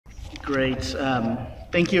Great.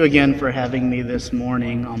 Thank you again for having me this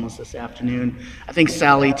morning, almost this afternoon. I think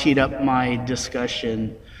Sally teed up my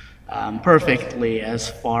discussion perfectly as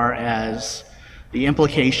far as the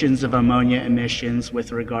implications of ammonia emissions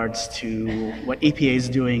with regards to what EPA is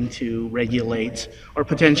doing to regulate or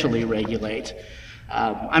potentially regulate.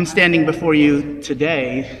 I'm standing before you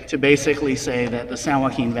today to basically say that the San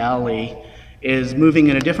Joaquin Valley is moving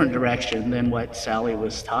in a different direction than what Sally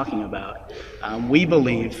was talking about. We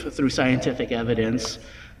believe, through scientific evidence,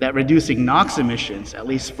 that reducing NOx emissions, at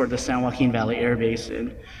least for the San Joaquin Valley Air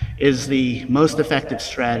Basin, is the most effective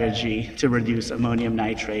strategy to reduce ammonium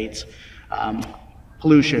nitrate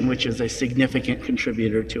pollution, which is a significant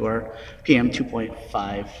contributor to our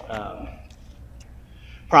PM2.5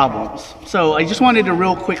 problems. So I just wanted to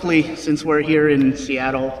real quickly, since we're here in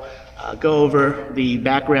Seattle, go over the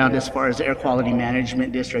background as far as air quality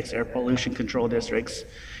management districts, air pollution control districts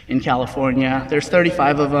in California. There's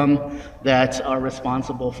 35 of them that are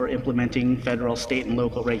responsible for implementing federal, state, and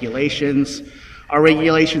local regulations. Our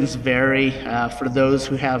regulations vary for those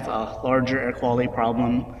who have a larger air quality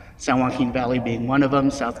problem, San Joaquin Valley being one of them,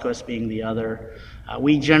 South Coast being the other.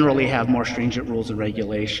 We generally have more stringent rules and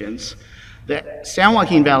regulations. The San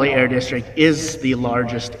Joaquin Valley Air District is the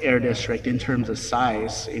largest air district in terms of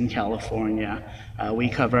size in California. We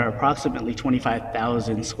cover approximately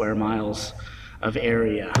 25,000 square miles of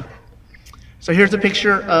area. So here's a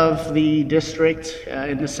picture of the district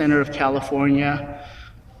in the center of California.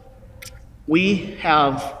 We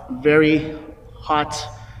have very hot,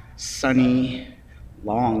 sunny,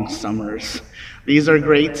 long summers. These are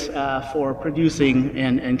great for producing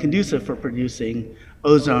and conducive for producing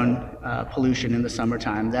ozone pollution in the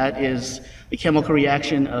summertime. That is the chemical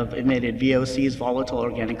reaction of emitted VOCs, volatile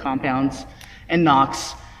organic compounds, and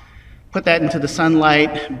NOx. Put that into the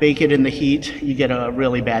sunlight, bake it in the heat, you get a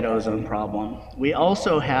really bad ozone problem. We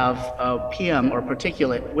also have a PM or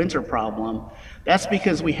particulate winter problem. That's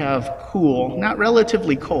because we have cool, not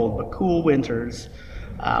relatively cold, but cool winters.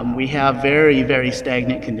 We have very, very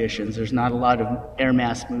stagnant conditions. There's not a lot of air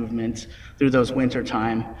mass movement through those winter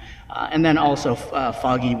time. And then also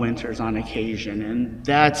foggy winters on occasion. And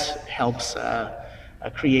that helps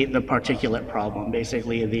create the particulate problem.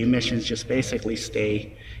 Basically, the emissions just basically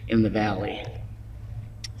stay in the valley.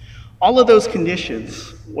 All of those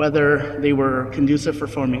conditions, whether they were conducive for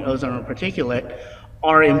forming ozone or particulate,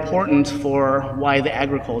 are important for why the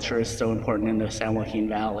agriculture is so important in the San Joaquin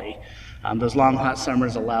Valley. Those long hot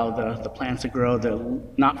summers allow the plants to grow. The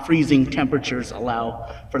not freezing temperatures allow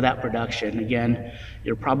for that production. Again,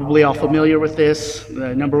 you're probably all familiar with this.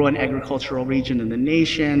 The #1 agricultural region in the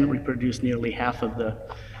nation. We produce nearly half of the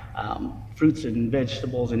fruits and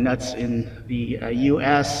vegetables and nuts in the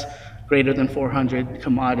US. Greater than 400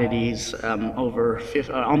 commodities,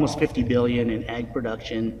 almost 50 billion in ag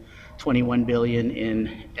production, 21 billion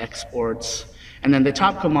in exports. And then the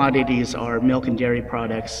top commodities are milk and dairy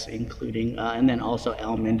products, including, and then also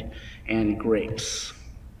almond and grapes.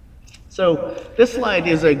 So this slide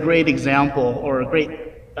is a great example or a great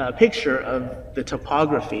picture of the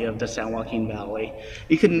topography of the San Joaquin Valley.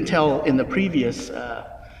 You couldn't tell in the previous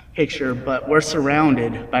picture, but we're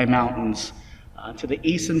surrounded by mountains to the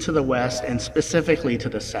east and to the west, and specifically to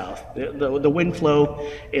the south. The wind flow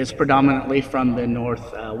is predominantly from the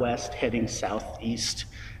northwest heading southeast.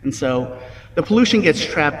 And so the pollution gets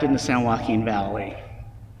trapped in the San Joaquin Valley.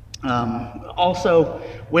 Also,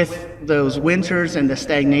 with those winters and the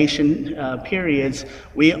stagnation periods,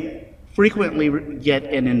 we frequently get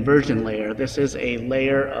an inversion layer. This is a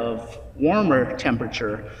layer of warmer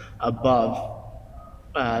temperature above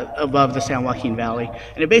the San Joaquin Valley,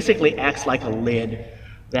 and it basically acts like a lid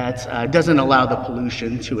that doesn't allow the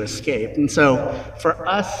pollution to escape. And so for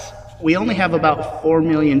us, we only have about 4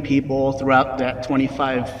 million people throughout that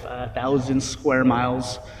 25,000 square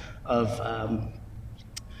miles of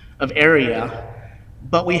area,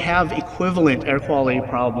 but we have equivalent air quality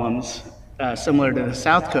problems similar to the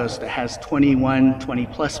South Coast that has 20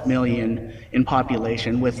 plus million in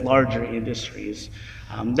population with larger industries.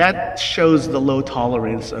 That shows the low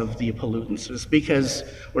tolerance of the pollutants. It's because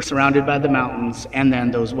we're surrounded by the mountains and then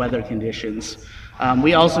those weather conditions.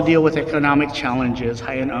 We also deal with economic challenges,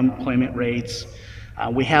 high unemployment rates.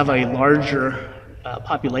 We have a larger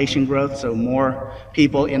population growth, so more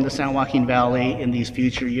people in the San Joaquin Valley in these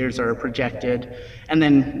future years are projected. And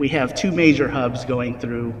then we have 2 major hubs going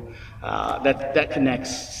through that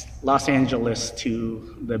connects Los Angeles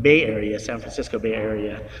to the Bay Area, San Francisco Bay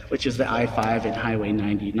Area, which is the I-5 and Highway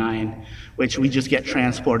 99, which we just get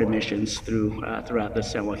transport emissions throughout the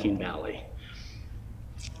San Joaquin Valley.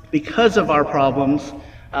 Because of our problems,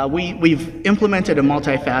 We've implemented a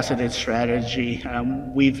multifaceted strategy.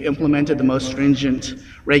 We've implemented the most stringent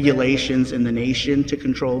regulations in the nation to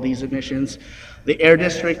control these emissions. The Air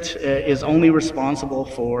District is only responsible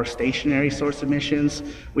for stationary source emissions.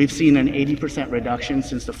 We've seen an 80% reduction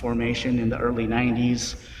since the formation in the early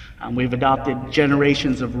 90s. We've adopted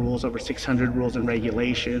generations of rules, over 600 rules and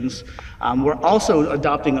regulations. We're also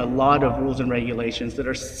adopting a lot of rules and regulations that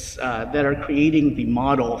are creating the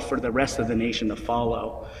model for the rest of the nation to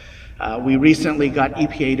follow. We recently got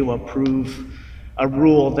EPA to approve a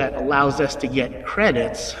rule that allows us to get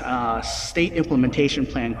credits, state implementation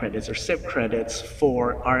plan credits, or SIP credits,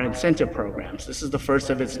 for our incentive programs. This is the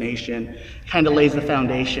first of its nation, kind of lays the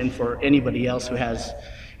foundation for anybody else who has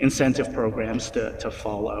incentive programs to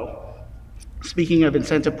follow. Speaking of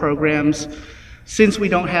incentive programs, since we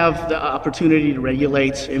don't have the opportunity to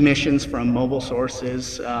regulate emissions from mobile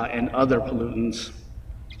sources and other pollutants,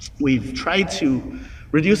 we've tried to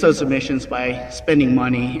reduce those emissions by spending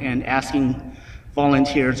money and asking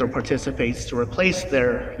volunteers or participants to replace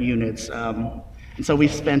their units. And so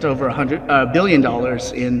we've spent over $1 billion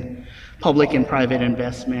in public and private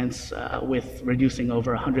investments with reducing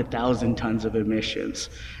over 100,000 tons of emissions.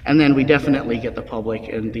 And then we definitely get the public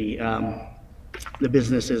and the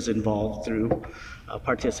businesses involved through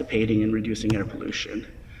participating in reducing air pollution.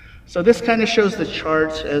 So this kind of shows the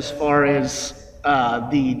chart as far as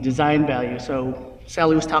the design value. So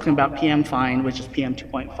Sally was talking about PM fine, which is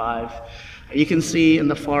PM2.5. You can see in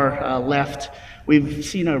the far left, we've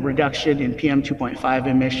seen a reduction in PM2.5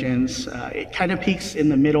 emissions. It kind of peaks in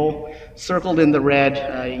the middle, circled in the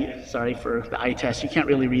red. Sorry for the eye test, you can't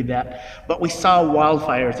really read that. But we saw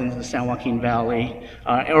wildfires in the San Joaquin Valley,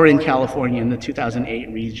 or in California in the 2008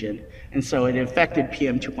 region. And so it affected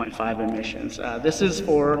PM2.5 emissions. This is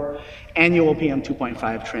for annual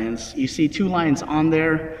PM2.5 trends. You see two lines on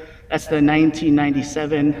there. That's the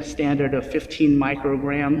 1997 standard of 15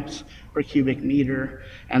 micrograms per cubic meter,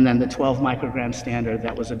 and then the 12 microgram standard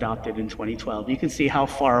that was adopted in 2012. You can see how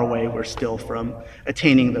far away we're still from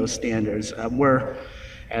attaining those standards. We're,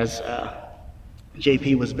 as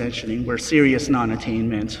JP was mentioning, we're serious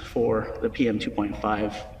non-attainment for the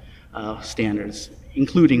PM2.5 standards,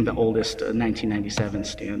 including the oldest 1997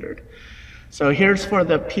 standard. So here's for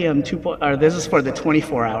the this is for the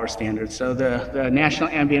 24-hour standard. So the National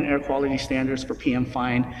Ambient Air Quality Standards for PM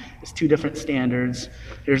fine is two different standards.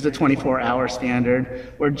 Here's the 24-hour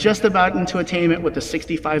standard. We're just about into attainment with the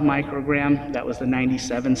 65 microgram. That was the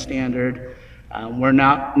 97 standard. We're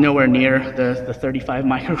nowhere near the 35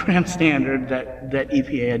 microgram standard that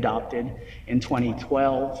EPA adopted in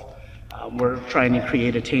 2012. We're trying to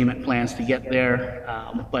create attainment plans to get there,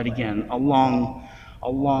 but again, a long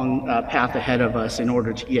path ahead of us in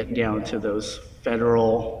order to get down to those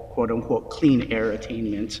federal, quote-unquote, clean air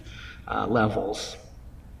attainment levels.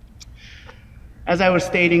 As I was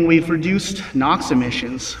stating, we've reduced NOx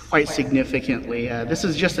emissions quite significantly. This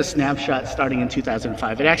is just a snapshot starting in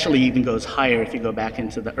 2005. It actually even goes higher if you go back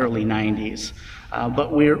into the early 90s.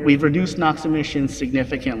 But we've reduced NOx emissions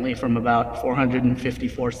significantly from about 450,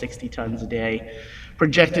 460 tons a day,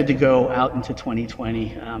 projected to go out into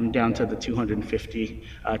 2020 down to the 250,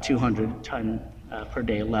 200 ton per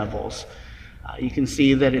day levels. You can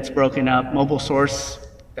see that it's broken up. Mobile source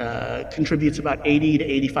contributes about 80 to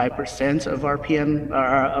 85% of our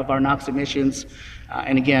of our NOx emissions.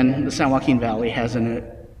 And again, the San Joaquin Valley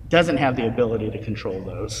doesn't have the ability to control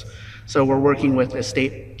those. So we're working with the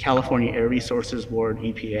State California Air Resources Board,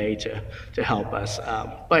 EPA, to help us.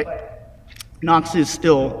 But NOx is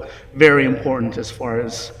still very important as far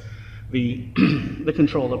as the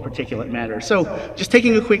control of particulate matter. So just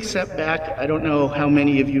taking a quick step back, I don't know how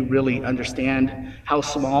many of you really understand how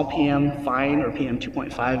small PM fine or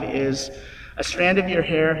PM2.5 is. A strand of your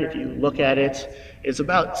hair, if you look at it, is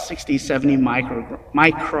about 60, 70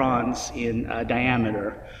 microns in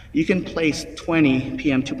diameter. You can place 20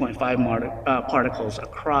 PM2.5 particles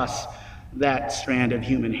across that strand of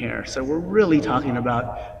human hair. So we're really talking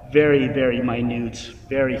about very, very minute,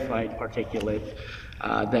 very fine particulate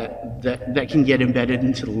that can get embedded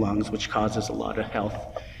into the lungs, which causes a lot of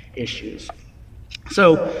health issues.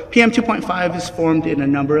 So PM2.5 is formed in a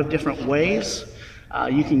number of different ways.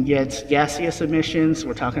 You can get gaseous emissions.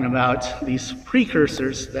 We're talking about these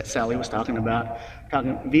precursors that Sally was talking about.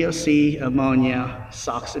 Talking VOC, ammonia,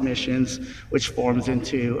 SOx emissions, which forms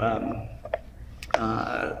into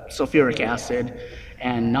sulfuric acid,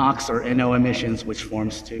 and NOx or NO emissions, which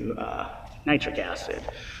forms to nitric acid.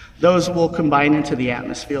 Those will combine into the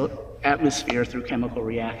atmosphere through chemical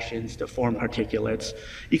reactions to form particulates.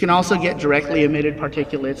 You can also get directly emitted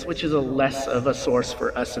particulates, which is less of a source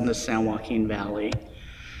for us in the San Joaquin Valley.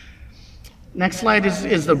 Next slide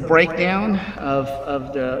is the breakdown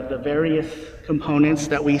of the various components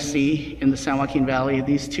that we see in the San Joaquin Valley.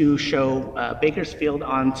 These two show Bakersfield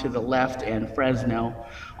on to the left and Fresno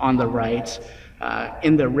on the right.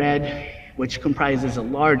 In the red, which comprises a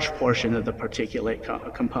large portion of the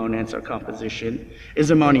particulate components or composition,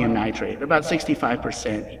 is ammonium nitrate, about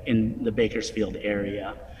 65% in the Bakersfield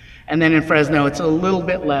area. And then in Fresno, it's a little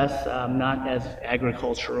bit less, not as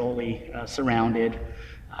agriculturally surrounded.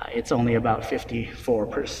 It's only about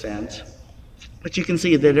 54%. But you can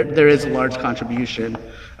see that there is a large contribution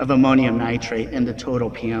of ammonium nitrate in the total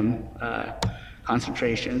PM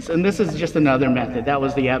concentrations. And this is just another method. That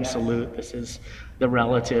was the absolute. This is the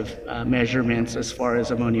relative measurements as far as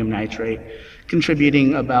ammonium nitrate,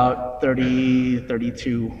 contributing about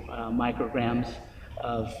 32 micrograms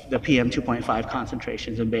of the PM2.5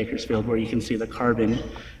 concentrations in Bakersfield, where you can see the carbon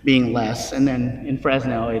being less. And then in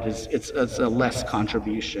Fresno, it's a less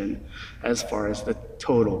contribution as far as the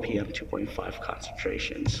total PM2.5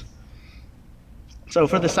 concentrations. So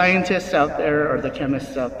for the scientists out there, or the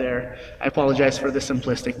chemists out there, I apologize for the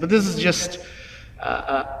simplistic, but this is just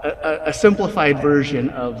a simplified version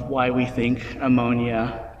of why we think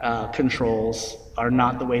ammonia controls are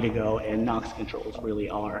not the way to go and NOx controls really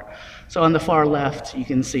are. So on the far left, you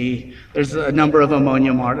can see there's a number of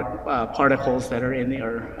ammonia particles that are in the,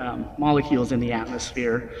 or molecules in the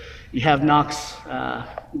atmosphere. You have NOx,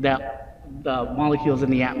 the molecules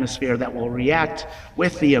in the atmosphere that will react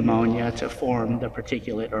with the ammonia to form the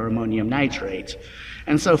particulate or ammonium nitrate.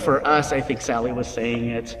 And so for us, I think Sally was saying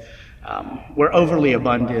it, we're overly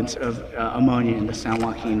abundant of ammonia in the San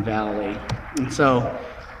Joaquin Valley. And so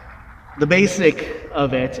the basic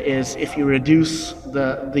of it is if you reduce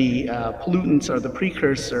the pollutants or the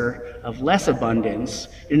precursor of less abundance,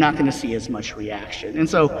 you're not going to see as much reaction. And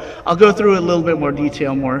so I'll go through a little bit more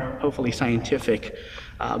detail, more hopefully scientific,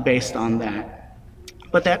 based on that.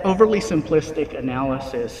 But that overly simplistic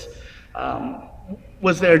analysis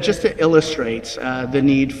was there just to illustrate the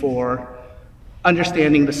need for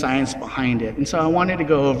understanding the science behind it. And so I wanted to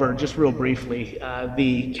go over, just real briefly,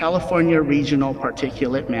 the California Regional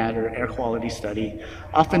Particulate Matter Air Quality Study,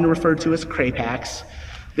 often referred to as CRAPAX.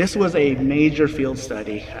 This was a major field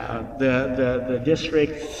study. The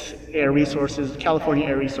district's Air Resources, California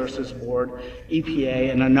Air Resources Board, EPA,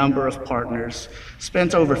 and a number of partners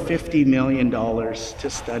spent over $50 million to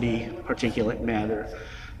study particulate matter.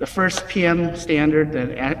 The first PM standard,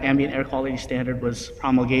 the ambient air quality standard, was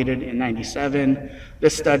promulgated in '97.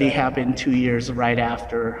 This study happened 2 years right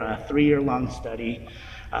after a 3-year-long study.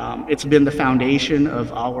 It's been the foundation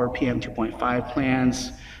of our PM2.5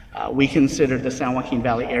 plans. We consider the San Joaquin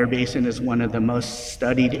Valley Air Basin as one of the most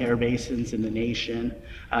studied air basins in the nation,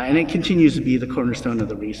 and it continues to be the cornerstone of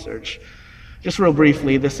the research. Just real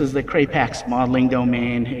briefly, this is the CRAPAX modeling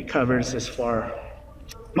domain. It covers as far,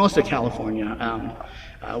 most of California,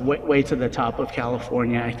 way to the top of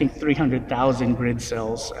California. I think 300,000 grid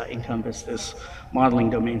cells encompass this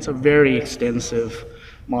modeling domain, so very extensive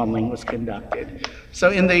modeling was conducted.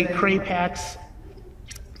 So in the CRAPAX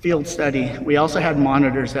field study, we also had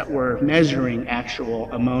monitors that were measuring actual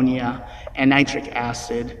ammonia and nitric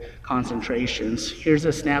acid concentrations. Here's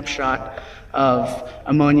a snapshot of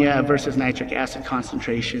ammonia versus nitric acid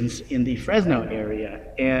concentrations in the Fresno area.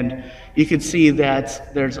 And you can see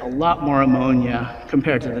that there's a lot more ammonia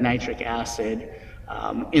compared to the nitric acid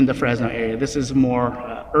in the Fresno area. This is a more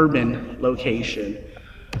urban location.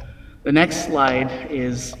 The next slide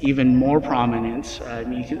is even more prominent.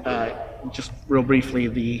 Just real briefly,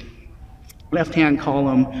 the left-hand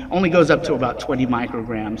column only goes up to about 20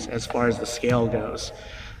 micrograms as far as the scale goes.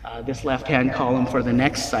 This left-hand column for the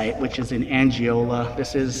next site, which is in Angiola,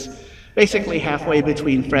 this is basically halfway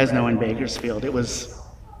between Fresno and Bakersfield. It was,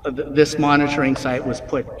 this monitoring site was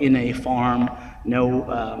put in a farm,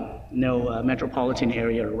 no metropolitan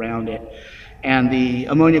area around it. And the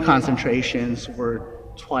ammonia concentrations were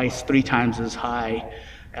twice, 3 times as high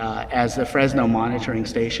as the Fresno monitoring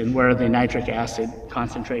station, where the nitric acid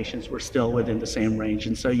concentrations were still within the same range.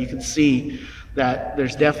 And so you can see that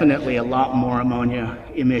there's definitely a lot more ammonia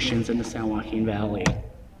emissions in the San Joaquin Valley.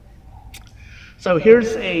 So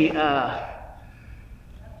here's a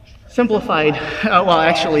simplified, well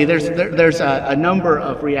actually there's a number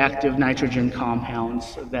of reactive nitrogen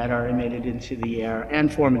compounds that are emitted into the air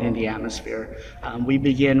and formed in the atmosphere. We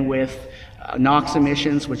begin with NOx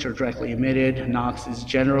emissions, which are directly emitted. NOx is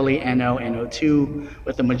generally NO, NO2,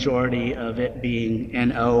 with the majority of it being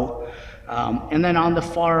NO. And then on the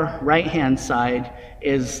far right-hand side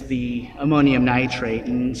is the ammonium nitrate.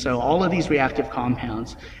 And so all of these reactive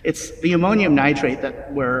compounds, it's the ammonium nitrate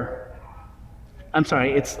that we're I'm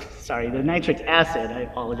sorry, the nitric acid, I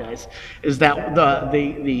apologize, is that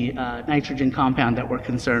the nitrogen compound that we're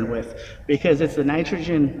concerned with, because it's the nitric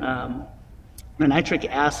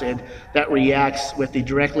acid that reacts with the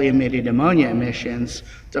directly emitted ammonia emissions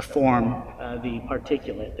to form the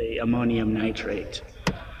particulate, the ammonium nitrate.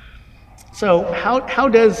 So how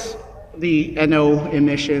does the NO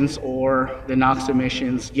emissions or the NOx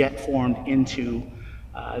emissions get formed into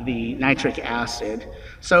the nitric acid?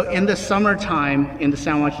 So in the summertime in the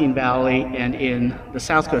San Joaquin Valley and in the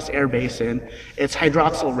South Coast Air Basin, it's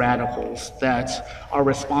hydroxyl radicals that are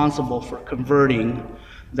responsible for converting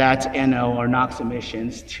that NO or NOx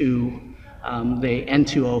emissions to the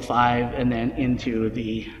N2O5 and then into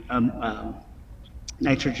the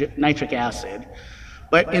nitric acid.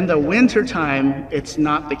 But in the wintertime, it's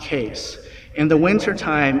not the case. In the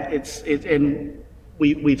wintertime, and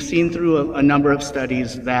we've seen through a number of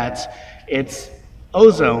studies that it's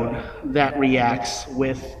ozone that reacts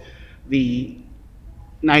with the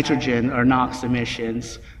nitrogen or NOx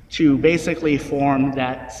emissions to basically form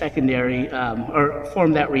that secondary, or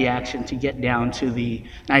form that reaction to get down to the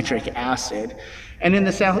nitric acid. And in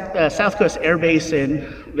the South Coast Air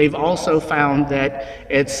Basin, they've also found that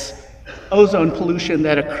it's ozone pollution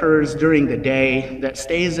that occurs during the day that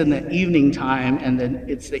stays in the evening time, and then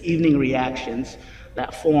it's the evening reactions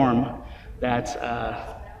that form that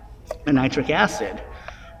the nitric acid.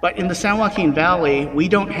 But in the San Joaquin Valley, we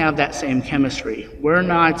don't have that same chemistry. We're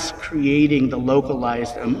not creating the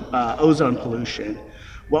localized ozone pollution.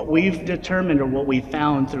 What we've determined, or what we've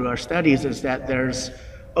found through our studies, is that there's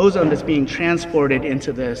ozone that's being transported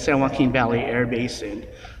into the San Joaquin Valley Air Basin.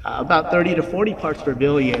 About 30 to 40 parts per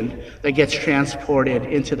billion that gets transported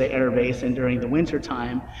into the air basin during the winter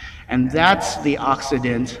time, and that's the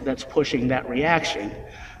oxidant that's pushing that reaction.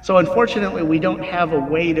 So unfortunately, we don't have a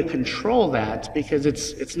way to control that because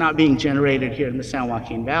it's not being generated here in the San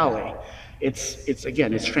Joaquin Valley.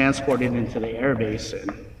 It's transported into the air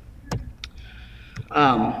basin.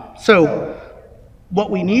 So what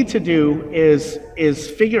we need to do is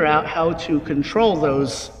figure out how to control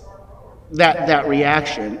that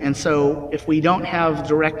reaction. And so if we don't have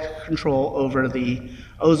direct control over the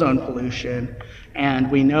ozone pollution, and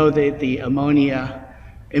we know that the ammonia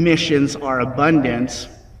emissions are abundant,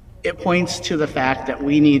 it points to the fact that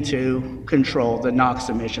we need to control the NOx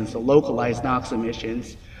emissions, the localized NOx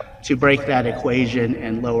emissions, to break that equation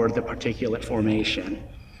and lower the particulate formation.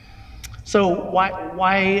 So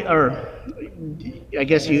why, or I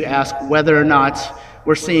guess you ask whether or not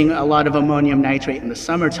we're seeing a lot of ammonium nitrate in the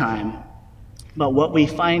summertime. But what we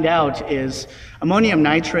find out is ammonium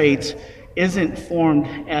nitrate isn't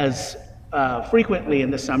formed as frequently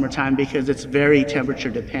in the summertime because it's very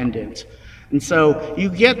temperature dependent. And so you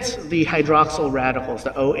get the hydroxyl radicals,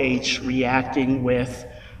 the OH, reacting with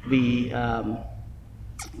the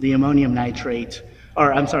ammonium nitrate,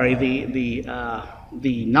 or I'm sorry,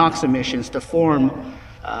 the NOx emissions to form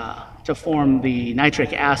the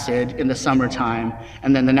nitric acid in the summertime,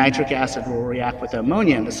 and then the nitric acid will react with the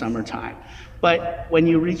ammonia in the summertime. But when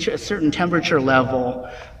you reach a certain temperature level,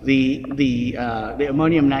 the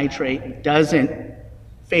ammonium nitrate doesn't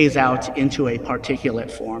phase out into a particulate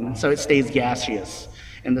form, and so it stays gaseous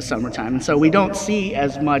in the summertime. And so we don't see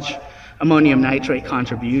as much ammonium nitrate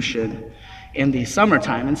contribution in the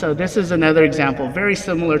summertime. And so this is another example, very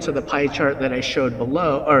similar to the pie chart that I showed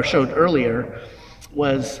earlier.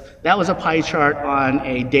 That was a pie chart on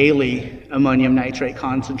a daily ammonium nitrate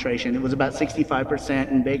concentration. It was about 65%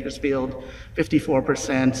 in Bakersfield,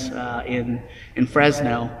 54% in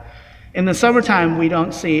Fresno. In the summertime, we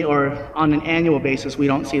don't see, or on an annual basis, we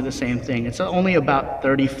don't see the same thing. It's only about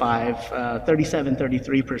 37,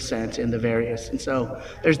 33% in the various. And so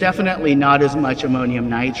there's definitely not as much ammonium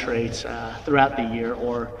nitrate throughout the year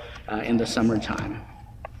or in the summertime.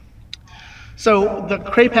 So the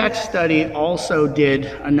CRAPAC study also did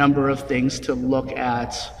a number of things to look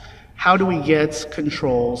at how do we get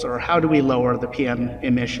controls, or how do we lower the PM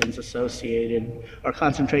emissions associated, or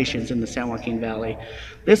concentrations in the San Joaquin Valley.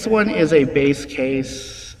 This one is a base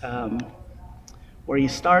case where you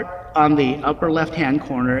start on the upper left-hand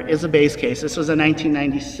corner is a base case. This was a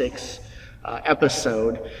 1996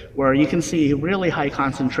 episode where you can see really high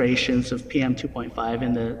concentrations of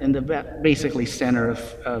PM2.5 in the basically center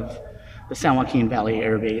of the San Joaquin Valley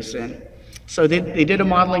Air Basin. So they did a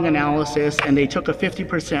modeling analysis, and they took a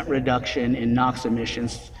 50% reduction in NOx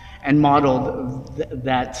emissions and modeled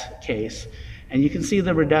that case. And you can see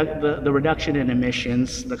the reduction in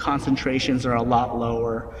emissions. The concentrations are a lot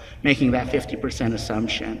lower, making that 50%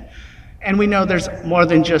 assumption. And we know there's more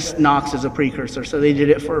than just NOx as a precursor, so they did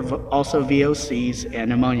it for also VOCs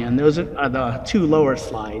and ammonia, and those are the two lower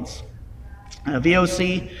slides.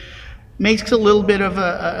 VOC makes a little bit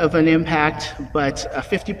of an impact, but a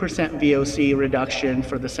 50% VOC reduction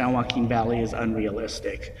for the San Joaquin Valley is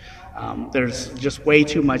unrealistic. There's just way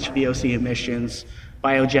too much VOC emissions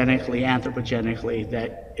biogenically, anthropogenically,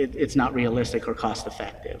 that it's not realistic or cost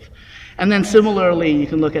effective. And then similarly, you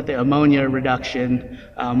can look at the ammonia reduction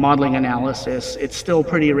modeling analysis. It's still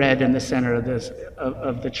pretty red in the center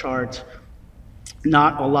of the chart.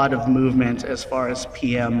 Not a lot of movement as far as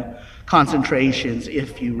PM concentrations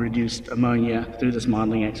if you reduced ammonia through this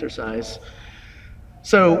modeling exercise.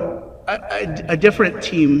 So a different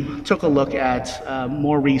team took a look at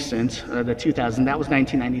more recent, the 2000, that was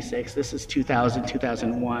 1996, this is 2000,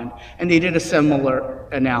 2001, and they did a similar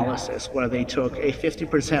analysis where they took a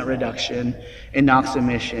 50% reduction in NOx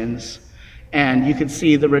emissions, and you could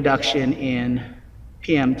see the reduction in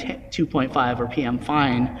PM2.5 or PM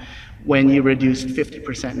fine when you reduced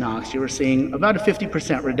 50% NOx. You were seeing about a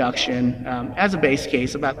 50% reduction as a base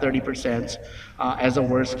case, about 30% as a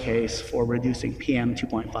worst case for reducing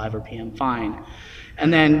PM2.5 or PM fine.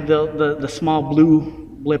 And then the small blue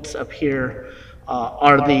blips up here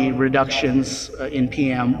are the reductions in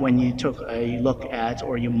PM when you took a look at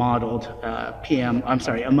or you modeled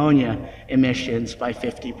ammonia emissions by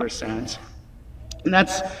 50%. And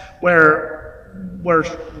that's where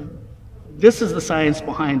this is the science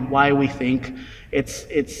behind why we think it's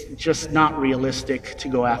just not realistic to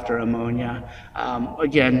go after ammonia.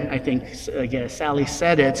 Again, I think, Sally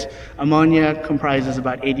said it, ammonia comprises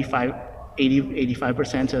about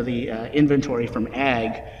 85% of the inventory from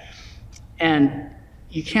ag. And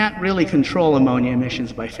you can't really control ammonia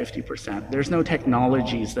emissions by 50%. There's no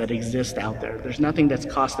technologies that exist out there. There's nothing that's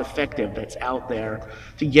cost effective that's out there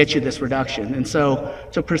to get you this reduction. And so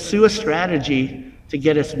to pursue a strategy to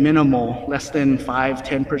get us minimal, less than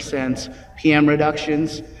 5–10% PM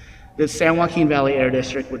reductions, the San Joaquin Valley Air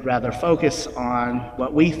District would rather focus on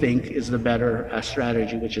what we think is the better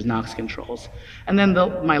strategy, which is NOx controls. And then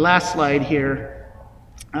my last slide here,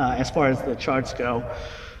 as far as the charts go,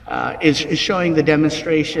 is showing the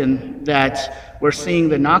demonstration that we're seeing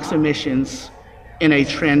the NOx emissions in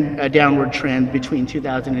a downward trend between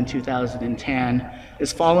 2000 and 2010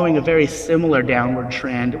 is following a very similar downward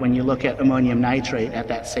trend when you look at ammonium nitrate at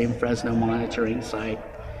that same Fresno monitoring site.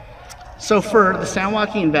 So for the San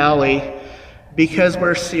Joaquin Valley, because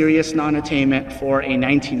we're serious non-attainment for a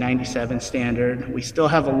 1997 standard, we still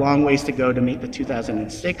have a long ways to go to meet the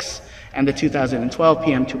 2006 and the 2012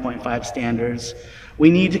 PM2.5 standards. We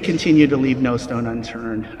need to continue to leave no stone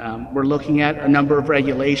unturned. We're looking at a number of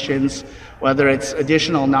regulations, whether it's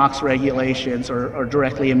additional NOx regulations or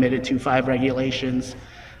directly emitted 2.5 regulations.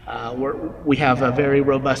 We have a very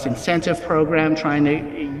robust incentive program trying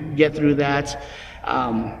to get through that.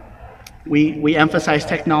 We emphasize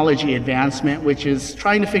technology advancement, which is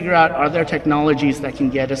trying to figure out, are there technologies that can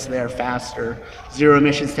get us there faster? Zero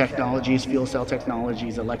emissions technologies, fuel cell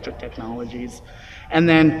technologies, electric technologies. And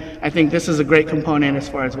then I think this is a great component as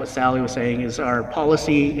far as what Sally was saying, is our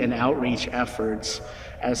policy and outreach efforts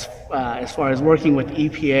as far as working with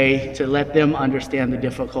EPA to let them understand the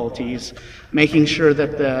difficulties, making sure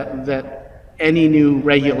that any new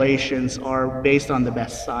regulations are based on the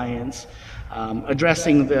best science,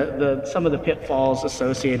 addressing some of the pitfalls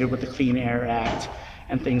associated with the Clean Air Act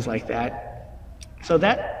and things like that. So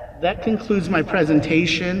that concludes my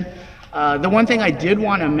presentation. The one thing I did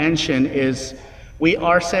want to mention is we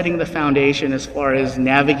are setting the foundation as far as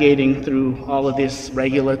navigating through all of this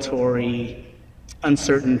regulatory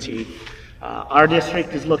uncertainty. Our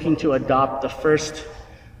district is looking to adopt the first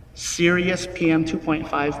serious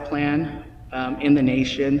PM2.5 plan in the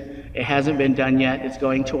nation. It hasn't been done yet. It's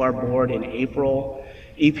going to our board in April.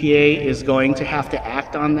 EPA is going to have to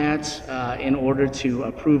act on that in order to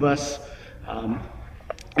approve us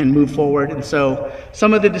and move forward. And so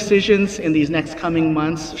some of the decisions in these next coming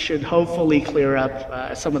months should hopefully clear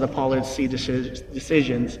up some of the policy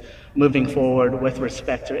decisions moving forward with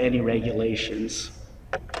respect to any regulations.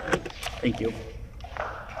 Thank you.